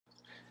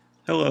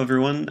Hello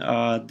everyone,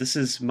 this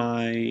is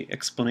my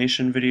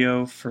explanation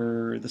video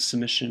for the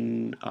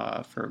submission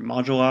for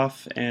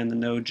Moduleoff and the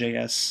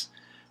Node.js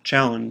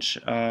challenge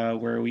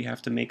where we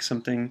have to make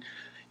something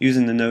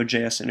using the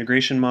Node.js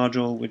integration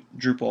module with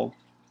Drupal.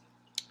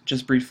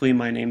 Just briefly,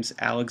 my name's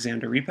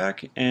Alexander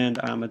Repak and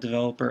I'm a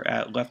developer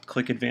at Left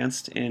Click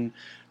Advanced in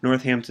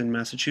Northampton,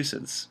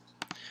 Massachusetts.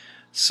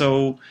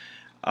 So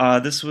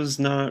this was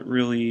not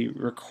really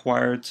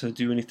required to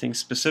do anything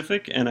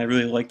specific, and I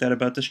really like that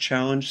about this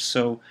challenge.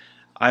 So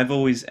I've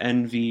always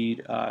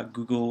envied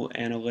Google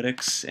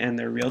Analytics and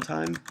their real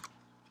time.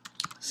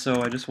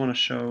 So I just want to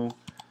show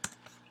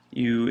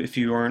you, if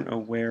you aren't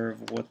aware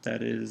of what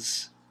that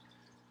is.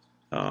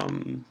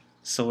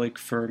 So like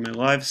for my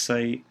live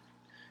site,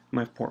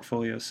 my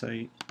portfolio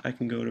site, I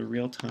can go to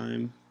real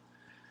time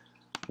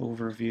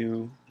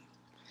overview,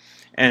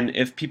 and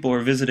if people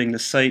are visiting the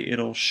site,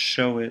 it'll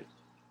show it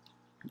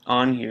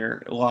on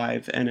here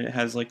live, and it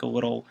has like a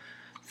little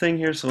thing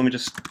here. So let me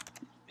just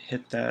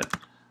hit that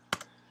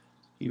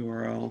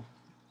URL.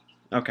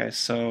 Okay,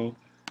 so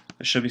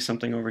there should be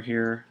something over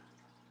here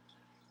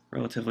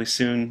relatively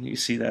soon. You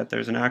see that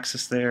there's an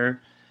axis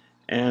there,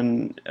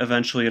 and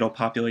eventually it'll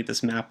populate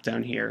this map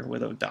down here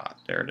with a dot.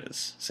 There it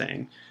is,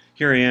 saying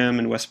here I am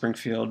in West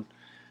Springfield.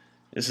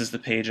 This is the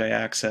page I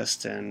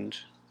accessed, and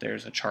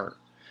there's a chart.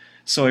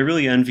 So I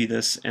really envy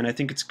this, and I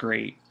think it's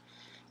great.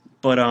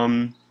 But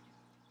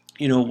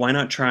why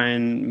not try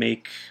and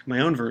make my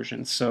own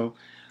version? So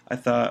I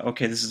thought,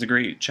 okay, this is a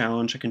great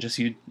challenge. I can just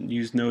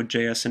use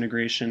Node.js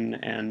integration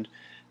and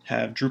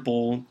have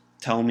Drupal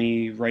tell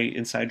me right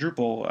inside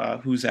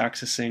Drupal who's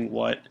accessing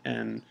what,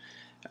 and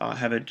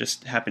have it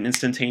just happen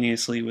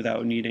instantaneously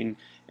without needing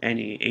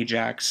any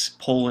AJAX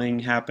polling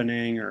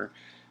happening or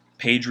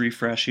page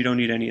refresh. You don't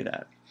need any of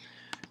that.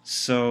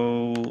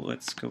 So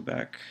let's go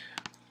back.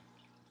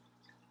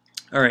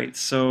 All right,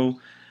 so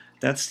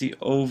that's the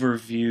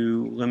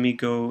overview. Let me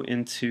go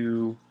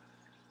into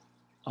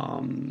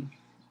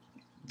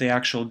the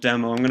actual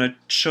demo. I'm going to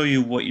show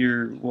you what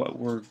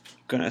we're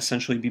going to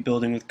essentially be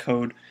building with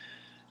code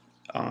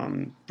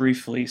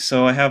briefly.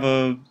 So I have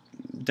a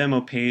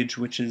demo page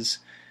which is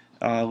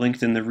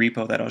linked in the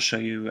repo that I'll show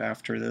you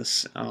after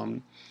this.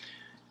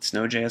 It's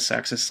Node.js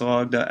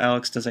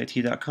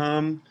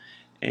accesslog.alexdoesit.com,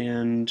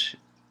 and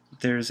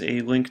there's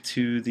a link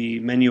to the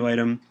menu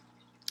item.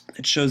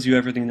 It shows you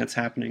everything that's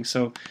happening.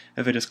 So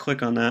if I just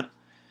click on that,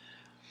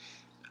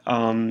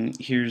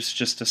 here's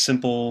just a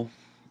simple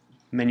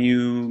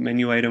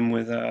menu item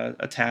with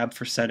a tab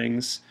for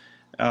settings.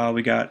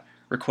 We got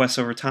requests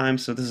over time,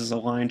 so this is a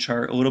line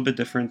chart, a little bit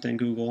different than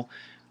Google.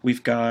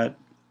 We've got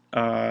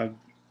a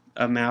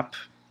map,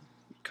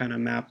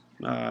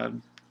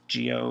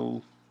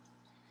 geo.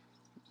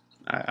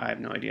 I have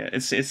no idea.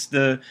 It's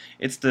the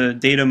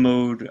data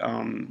mode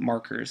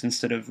markers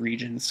instead of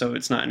regions. So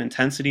it's not an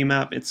intensity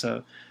map.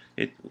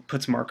 It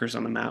puts markers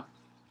on the map,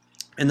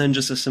 and then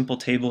just a simple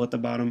table at the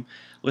bottom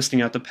listing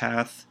out the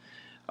path,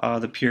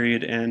 the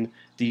period, and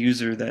the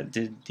user that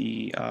did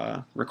the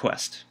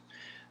request.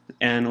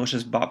 And let's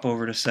just bop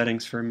over to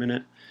settings for a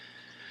minute.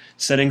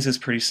 Settings is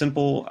pretty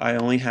simple. I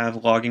only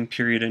have logging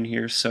period in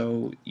here,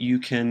 so you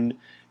can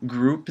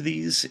group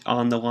these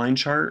on the line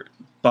chart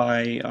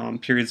by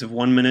periods of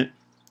 1 minute,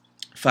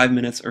 5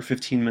 minutes, or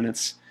 15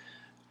 minutes.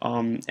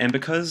 And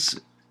because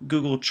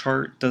Google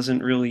Chart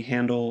doesn't really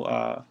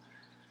handle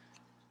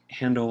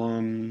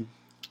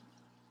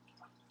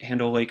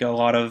like a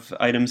lot of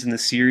items in the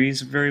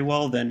series very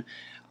well, then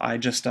I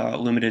just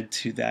limited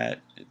to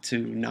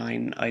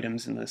 9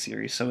 items in the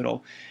series.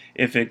 So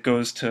if it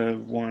goes to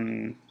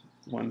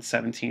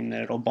 117,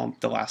 then it'll bump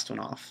the last one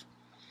off.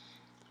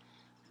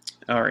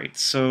 All right,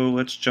 so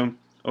let's jump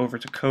over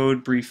to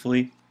code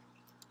briefly.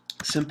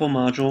 Simple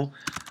module.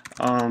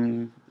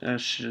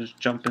 Let's just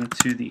jump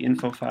into the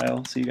info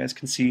file so you guys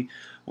can see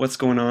what's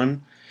going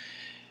on.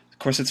 Of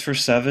course, it's for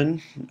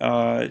 7.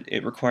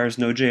 It requires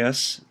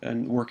Node.js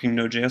and working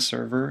Node.js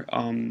server.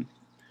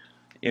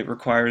 It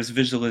requires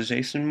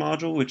visualization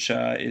module, which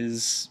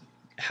is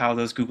how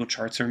those Google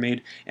Charts are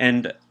made,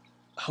 and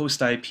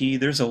host IP.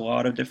 There's a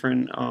lot of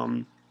different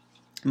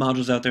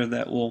modules out there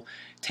that will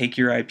take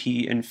your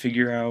IP and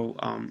figure out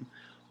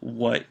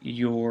what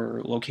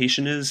your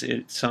location is.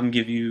 Some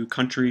give you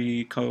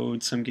country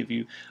code, some give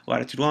you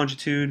latitude,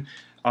 longitude.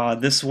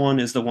 This one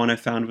is the one I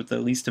found with the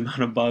least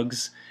amount of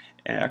bugs.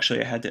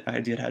 Actually, I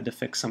did have to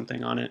fix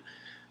something on it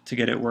to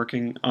get it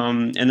working.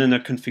 And then a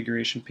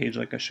configuration page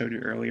like I showed you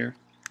earlier.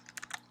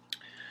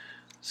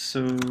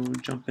 So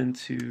jump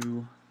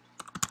into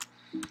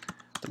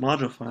the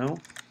module file.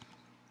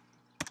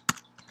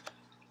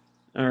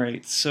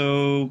 Alright,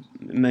 so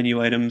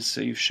menu items,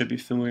 so you should be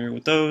familiar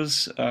with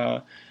those.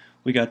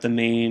 We got the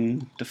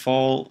main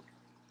default,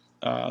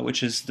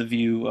 which is the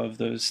view of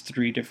those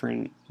 3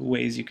 different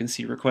ways you can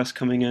see requests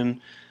coming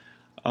in,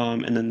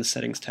 and then the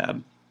settings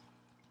tab.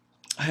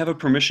 I have a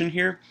permission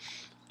here,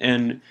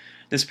 and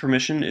this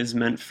permission is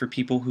meant for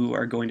people who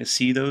are going to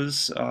see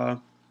those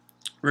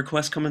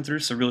requests coming through,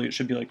 so really it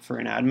should be like for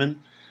an admin.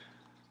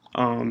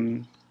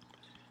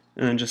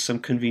 And then just some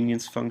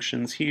convenience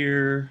functions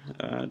here.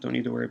 Don't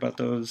need to worry about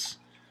those.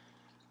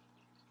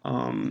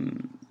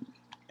 And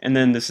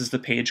then this is the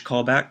page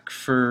callback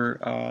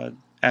for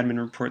admin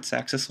reports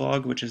access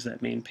log, which is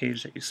that main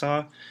page that you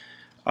saw.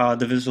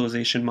 The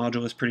visualization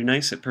module is pretty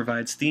nice. It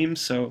provides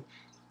themes, so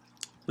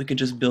we can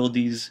just build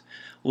these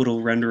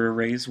little render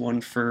arrays,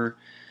 one for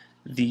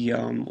the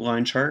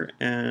line chart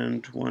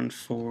and one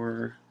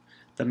for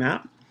the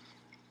map.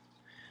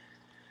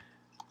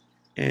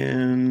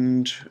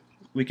 And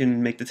we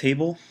can make the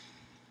table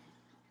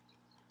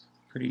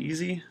pretty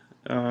easy.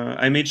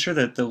 I made sure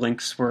that the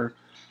links were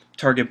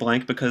target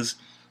blank because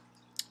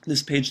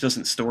this page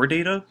doesn't store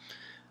data.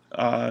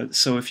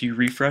 So if you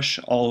refresh,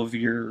 all of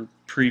your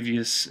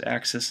previous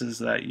accesses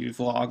that you've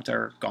logged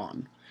are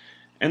gone.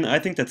 And I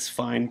think that's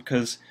fine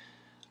because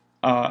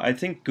I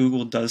think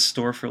Google does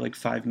store for like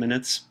 5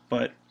 minutes,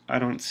 but I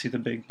don't see the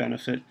big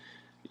benefit.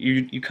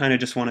 You kind of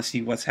just want to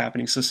see what's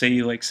happening. So say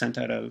you like sent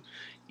out a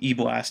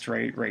e-blast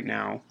right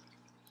now,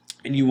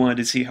 and you wanted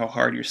to see how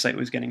hard your site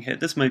was getting hit.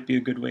 This might be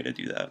a good way to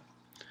do that.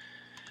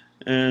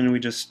 And we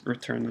just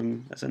return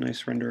them as a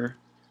nice render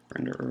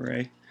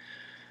array.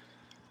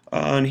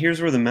 And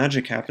here's where the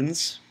magic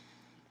happens.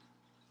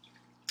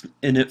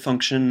 Init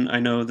function, I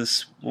know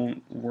this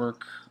won't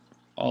work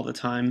all the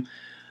time,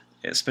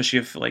 especially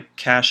if like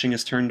caching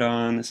is turned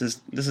on. This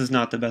is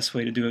not the best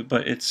way to do it,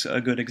 but it's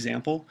a good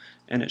example,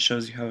 and it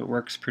shows you how it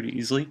works pretty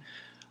easily.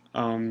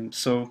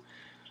 So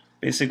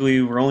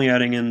basically, we're only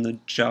adding in the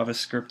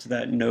JavaScript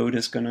that Node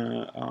is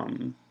gonna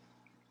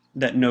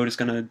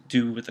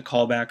do with the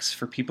callbacks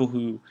for people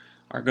who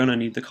are gonna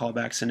need the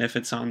callbacks, and if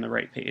it's on the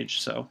right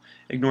page. So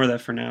ignore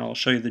that for now. I'll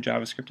show you the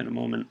JavaScript in a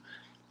moment.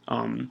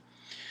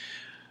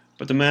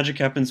 But the magic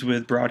happens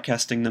with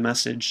broadcasting the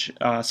message.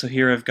 So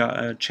here I've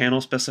got a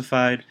channel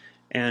specified,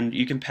 and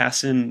you can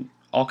pass in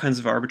all kinds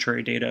of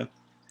arbitrary data.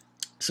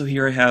 So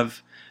here I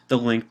have the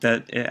link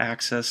that it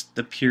accessed,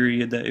 the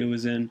period that it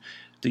was in,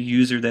 the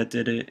user that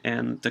did it,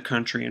 and the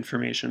country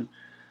information.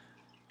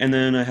 And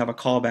then I have a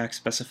callback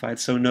specified.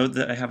 So note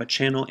that I have a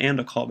channel and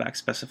a callback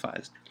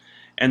specified.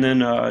 And then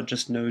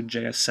just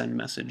Node.js send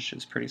message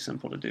is pretty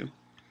simple to do.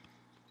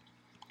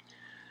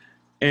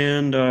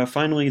 And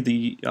finally,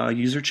 the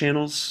user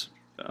channels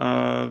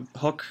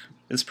hook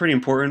is pretty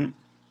important.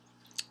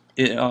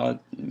 It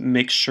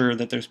makes sure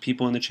that there's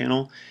people in the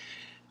channel.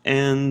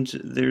 And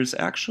there's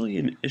actually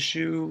an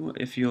issue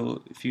if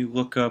you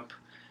look up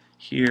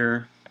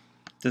here.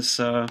 This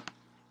that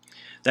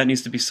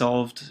needs to be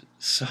solved.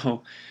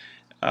 So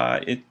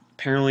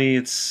apparently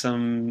it's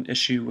some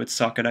issue with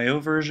Socket.io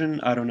version.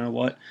 I don't know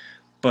what,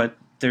 but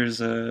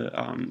there's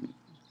a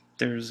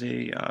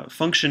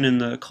function in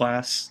the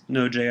class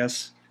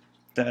Node.js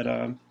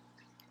that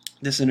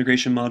this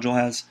integration module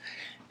has,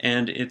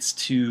 and it's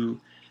to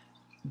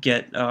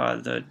get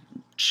the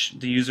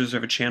users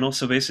of a channel.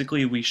 So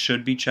basically, we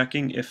should be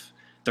checking if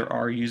there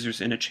are users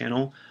in a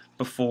channel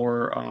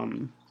before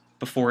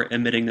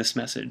emitting this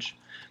message,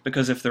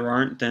 because if there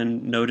aren't,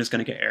 then Node is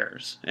going to get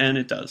errors, and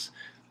it does.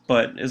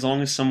 But as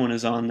long as someone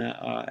is on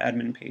that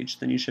admin page,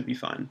 then you should be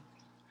fine.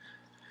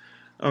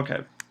 Okay.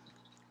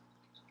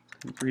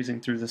 I'm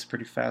breezing through this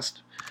pretty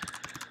fast.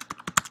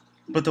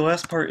 But the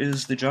last part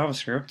is the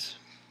JavaScript.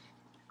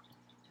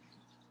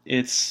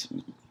 It's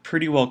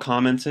pretty well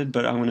commented,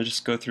 but I'm going to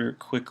just go through it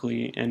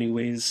quickly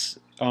anyways.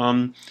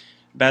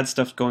 Bad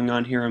stuff going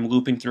on here. I'm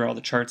looping through all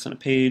the charts on a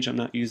page. I'm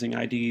not using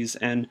IDs,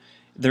 and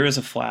there is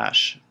a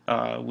flash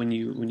when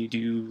you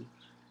do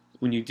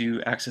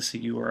access a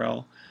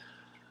URL.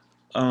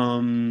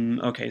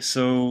 Okay,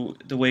 so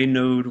the way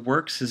Node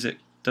works is it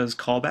does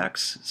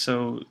callbacks.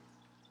 So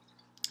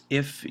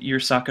if your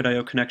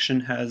Socket.io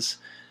connection has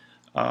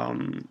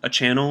a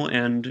channel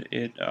and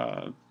it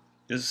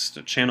is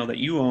a channel that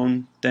you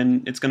own,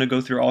 then it's going to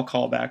go through all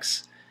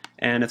callbacks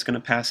and it's going to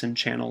pass in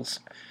channels.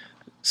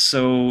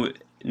 So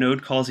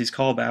Node calls these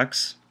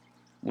callbacks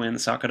when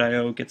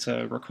Socket.io gets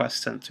a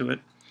request sent to it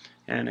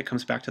and it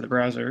comes back to the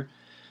browser.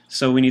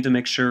 So we need to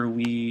make sure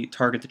we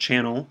target the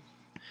channel,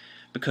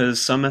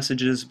 because some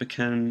messages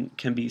can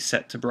be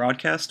set to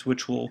broadcast,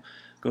 which will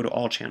go to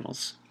all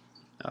channels.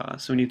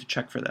 So we need to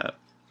check for that.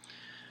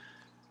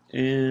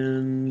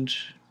 And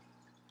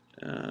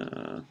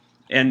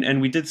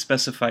we did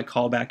specify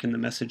callback in the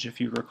message,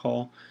 if you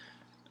recall.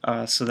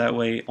 So that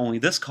way only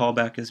this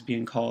callback is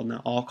being called,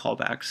 not all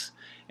callbacks,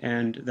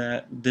 and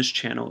that this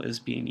channel is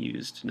being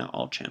used, not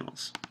all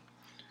channels.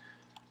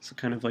 So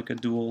kind of like a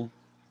dual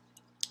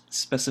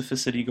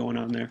specificity going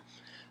on there.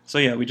 So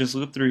yeah, we just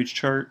looped through each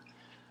chart.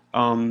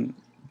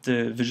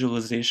 The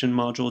visualization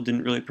module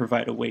didn't really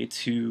provide a way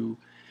to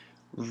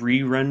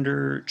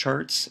re-render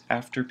charts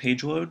after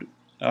page load.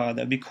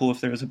 That'd be cool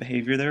if there was a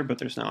behavior there, but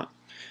there's not.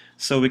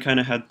 So we kind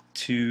of had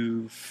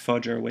to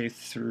fudge our way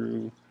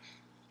through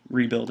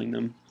rebuilding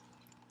them.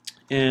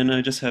 And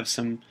I just have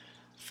some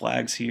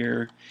flags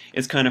here.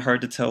 It's kind of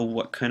hard to tell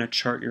what kind of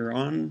chart you're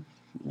on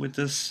with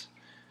this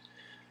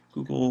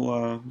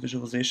Google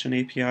visualization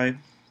API,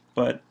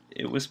 but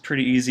it was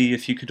pretty easy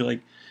if you could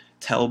like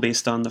tell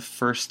based on the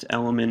first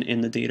element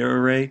in the data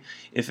array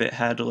if it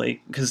had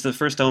like, because the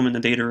first element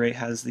in the data array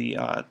has the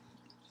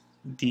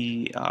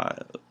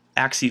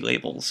axis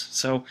labels,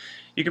 so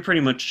you could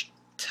pretty much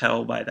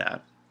tell by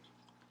that.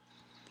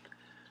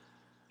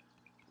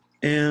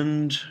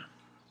 And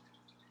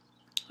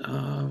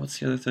what's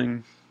the other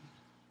thing?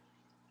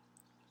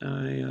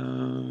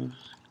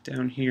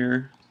 Down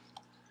here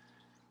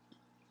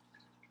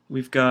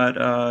we've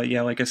got,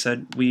 yeah, like I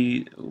said,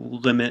 we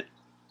limit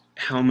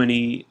how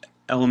many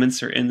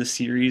elements are in the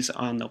series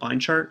on the line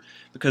chart,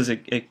 because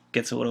it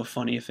gets a little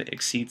funny if it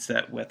exceeds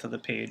that width of the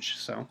page.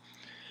 So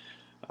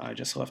I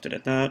just left it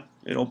at that.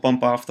 It'll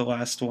bump off the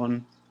last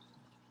one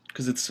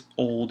because it's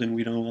old and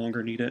we no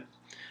longer need it.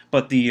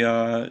 But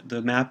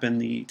the map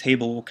and the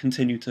table will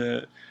continue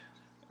to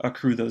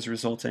accrue those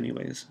results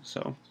anyways,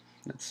 so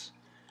that's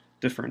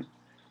different.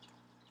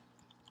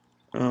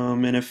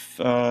 And if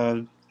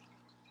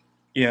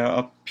yeah,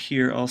 up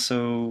here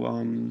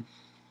also,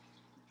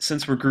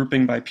 since we're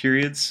grouping by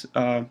periods,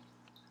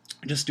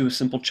 just do a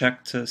simple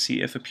check to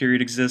see if a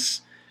period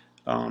exists.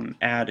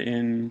 Add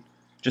in,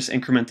 just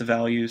increment the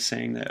value,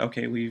 saying that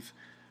okay, we've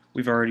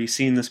already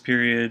seen this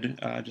period.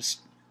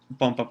 Just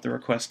bump up the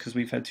request because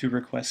we've had 2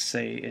 requests,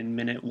 say in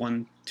minute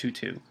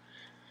 122.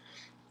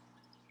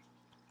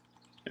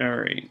 All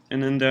right,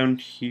 and then down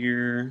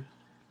here,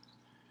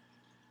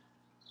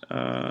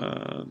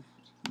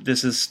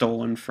 this is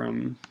stolen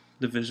from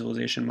the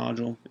visualization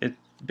module. It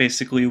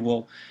basically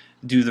will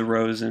do the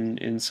rows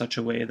in such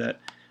a way that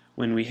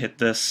when we hit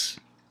this,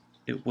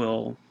 it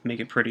will make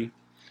it pretty.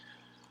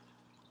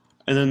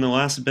 And then the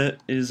last bit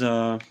is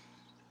the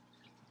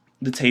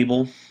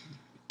table.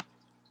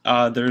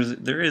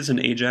 There is an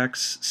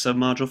Ajax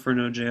submodule for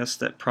Node.js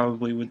that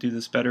probably would do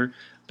this better,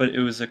 but it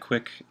was a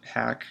quick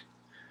hack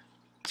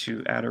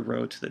to add a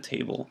row to the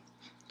table.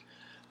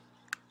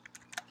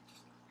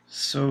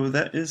 So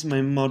that is my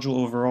module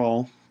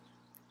overall.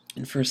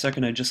 And for a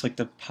second, I'd just like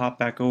to pop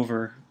back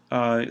over.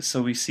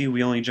 So we see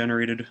we only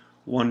generated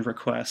 1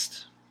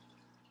 request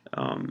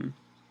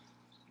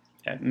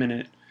at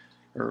minute,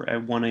 or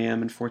at 1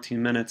 a.m. and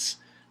 14 minutes.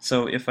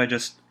 So if I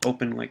just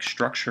open like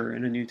structure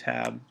in a new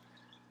tab,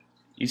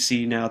 you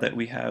see now that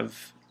we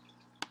have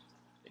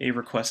a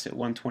request at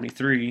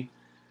 1:23,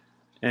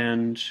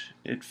 and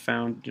it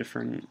found a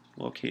different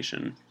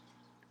location,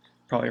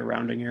 probably a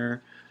rounding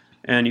error.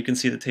 And you can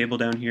see the table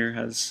down here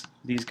has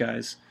these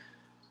guys.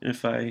 And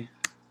if I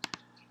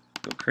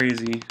go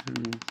crazy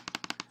and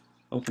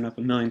open up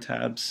a million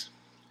tabs,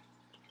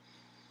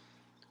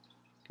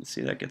 you can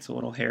see that gets a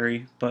little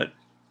hairy, but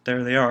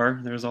there they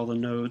are. There's all the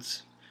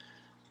nodes.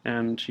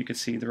 And you can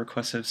see the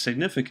requests have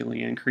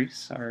significantly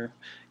increased. Our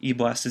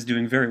eBlast is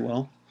doing very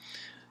well.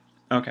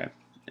 Okay,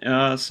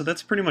 so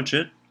that's pretty much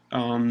it.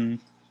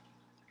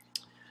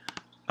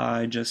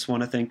 I just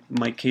want to thank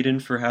Mike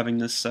Caden for having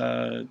this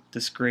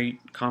this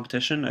great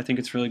competition. I think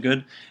it's really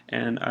good,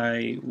 and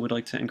I would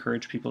like to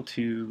encourage people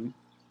to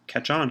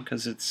catch on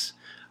because it's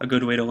a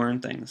good way to learn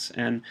things.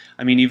 And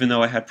I mean, even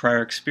though I had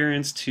prior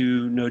experience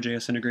to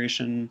Node.js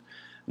integration,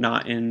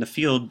 not in the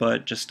field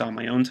but just on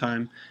my own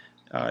time,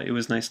 it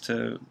was nice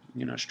to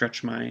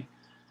stretch my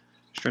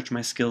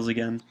skills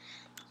again.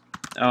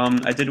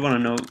 I did want to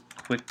note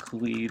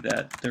quickly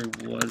that there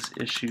was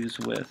issues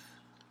with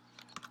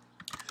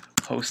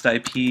host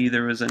IP.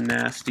 There was a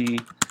nasty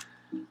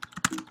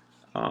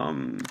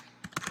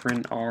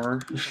print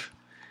R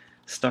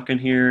stuck in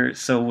here.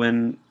 So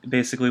when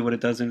basically what it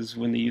does is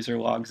when the user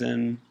logs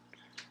in,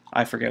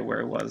 I forget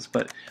where it was,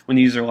 but when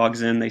the user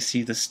logs in, they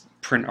see this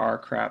print R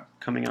crap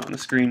coming out on the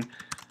screen.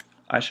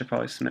 I should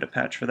probably submit a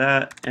patch for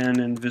that. And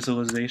in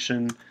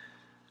visualization,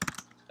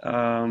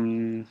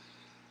 was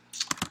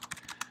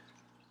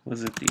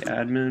it the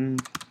admin?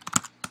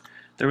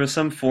 There was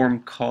some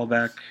form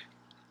callback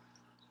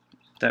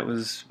that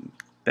was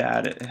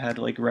bad. It had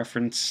like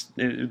reference,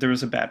 there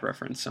was a bad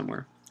reference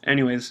somewhere.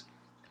 Anyways,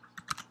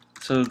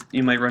 so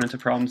you might run into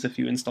problems if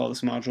you install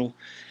this module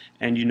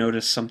and you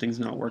notice something's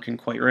not working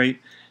quite right.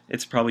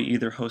 It's probably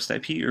either host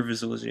IP or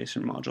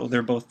visualization module.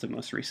 They're both the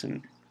most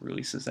recent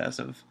releases as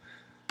of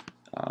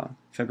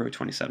February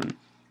 27.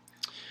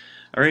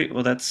 Alright,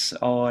 well that's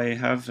all I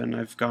have, and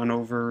I've gone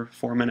over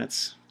 4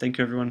 minutes. Thank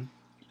you everyone,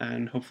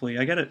 and hopefully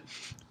I get it.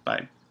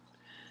 Bye.